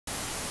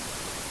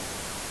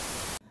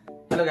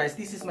Hello guys,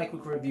 this is my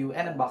quick review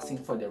and unboxing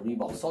for the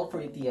Reebok Soul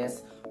Fury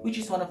TS, which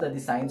is one of the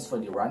designs for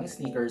the running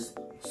sneakers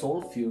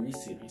Soul Fury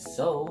series.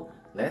 So,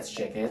 let's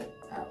check it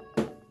out.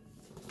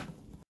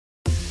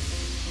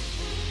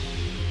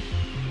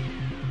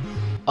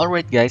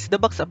 Alright guys, the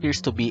box appears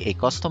to be a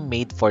custom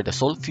made for the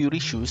Soul Fury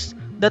shoes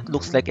that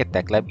looks like a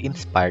Tech Lab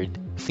inspired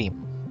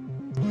theme.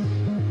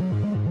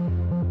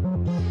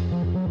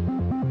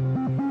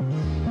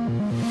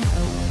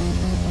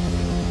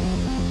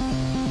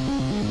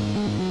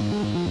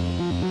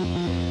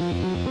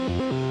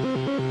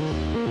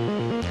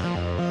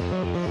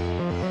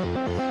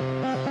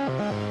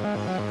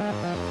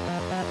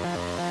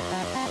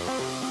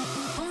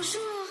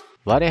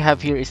 What I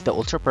have here is the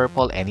ultra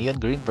purple and neon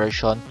green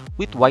version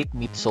with white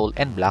midsole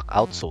and black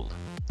outsole.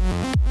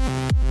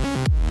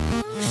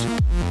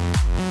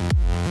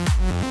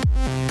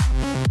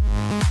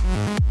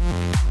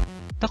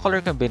 The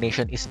color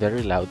combination is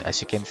very loud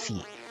as you can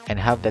see and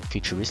have that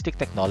futuristic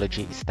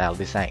technology style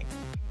design.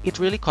 It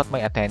really caught my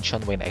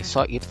attention when I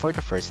saw it for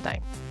the first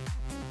time.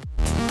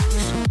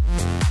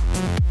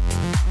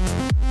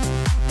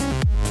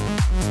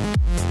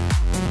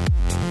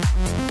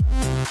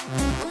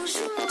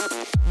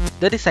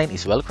 The design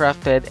is well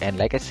crafted and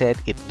like I said,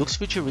 it looks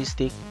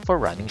futuristic for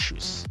running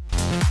shoes.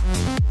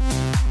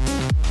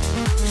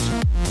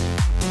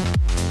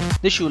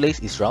 The shoelace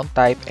is round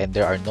type and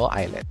there are no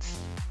eyelets.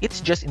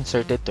 It's just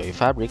inserted to a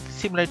fabric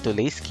similar to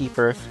lace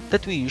keeper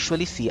that we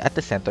usually see at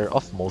the center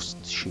of most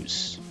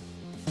shoes.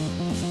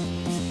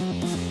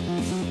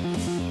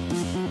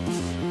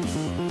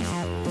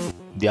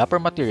 The upper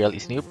material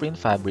is neoprene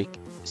fabric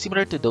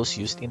similar to those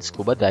used in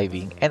scuba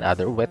diving and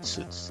other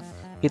wetsuits.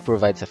 It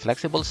provides a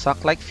flexible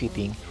sock-like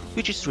fitting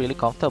which is really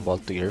comfortable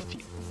to your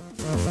feet.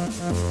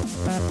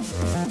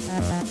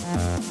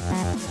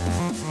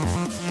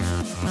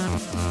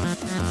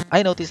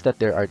 I noticed that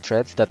there are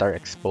threads that are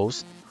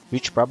exposed,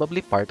 which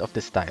probably part of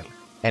the style,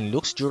 and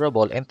looks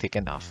durable and thick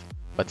enough.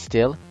 But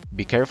still,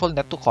 be careful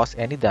not to cause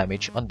any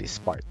damage on this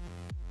part.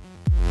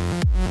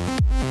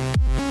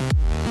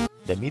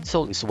 The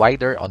midsole is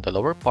wider on the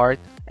lower part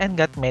and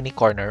got many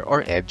corner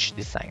or edge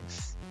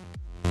designs.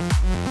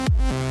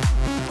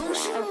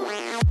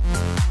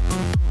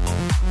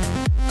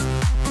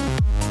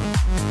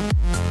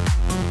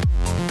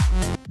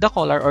 The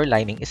collar or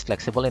lining is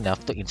flexible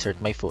enough to insert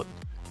my foot.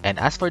 And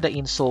as for the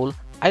insole,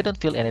 I don't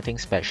feel anything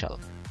special.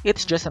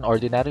 It's just an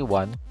ordinary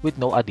one with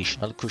no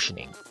additional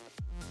cushioning.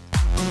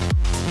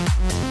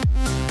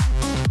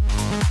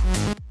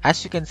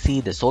 As you can see,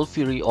 the Soul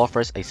Fury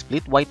offers a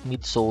split white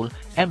midsole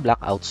and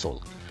black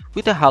outsole,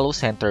 with a hollow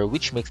center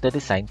which makes the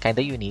design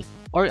kinda unique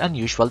or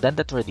unusual than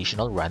the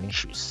traditional running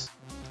shoes.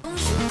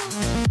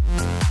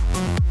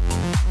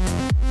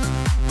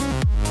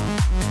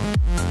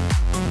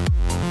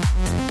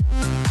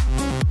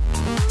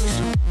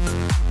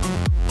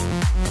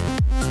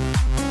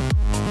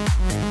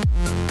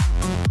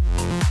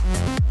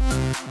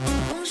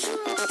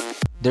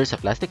 There's a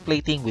plastic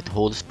plating with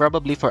holes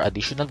probably for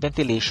additional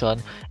ventilation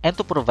and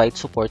to provide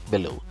support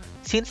below,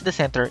 since the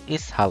center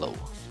is hollow.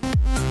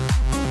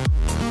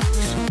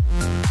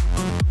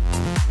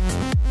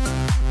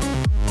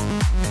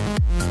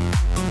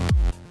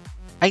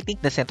 I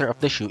think the center of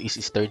the shoe is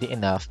sturdy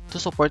enough to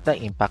support the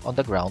impact on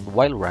the ground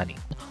while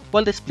running,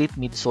 while the split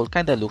midsole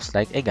kinda looks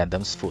like a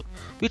Gundam's foot,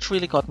 which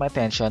really caught my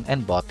attention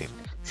and bought it,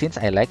 since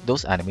I like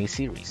those anime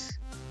series.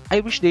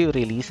 I wish they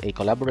release a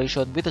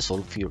collaboration with the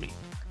Soul Fury.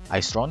 I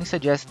strongly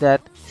suggest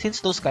that,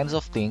 since those kinds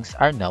of things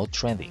are now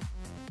trending.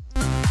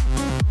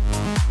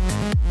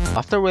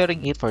 After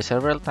wearing it for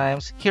several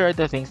times, here are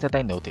the things that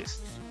I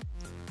noticed.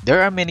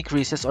 There are many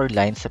creases or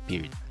lines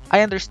appeared.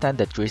 I understand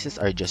that creases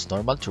are just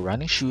normal to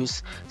running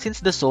shoes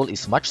since the sole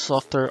is much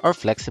softer or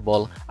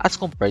flexible as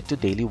compared to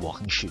daily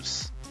walking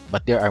shoes.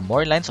 But there are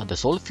more lines on the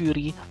Soul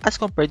Fury as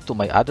compared to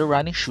my other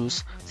running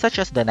shoes such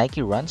as the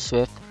Nike Run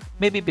Swift,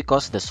 maybe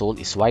because the sole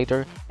is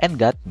wider and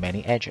got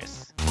many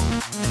edges.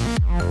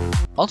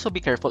 Also be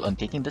careful on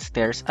taking the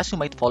stairs as you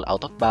might fall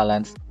out of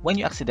balance when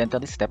you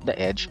accidentally step the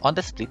edge on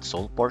the split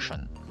sole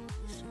portion.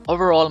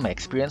 Overall, my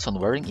experience on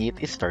wearing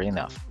it is fair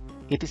enough.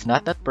 It is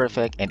not that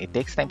perfect and it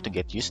takes time to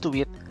get used to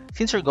it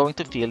since you're going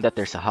to feel that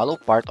there's a hollow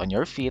part on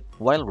your feet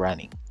while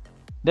running.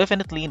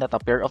 Definitely not a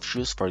pair of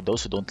shoes for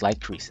those who don't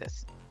like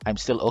creases. I'm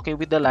still okay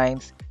with the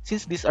lines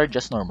since these are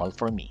just normal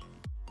for me.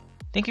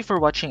 Thank you for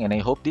watching and I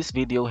hope this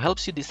video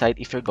helps you decide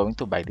if you're going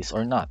to buy this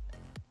or not.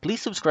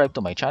 Please subscribe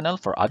to my channel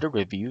for other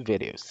review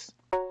videos.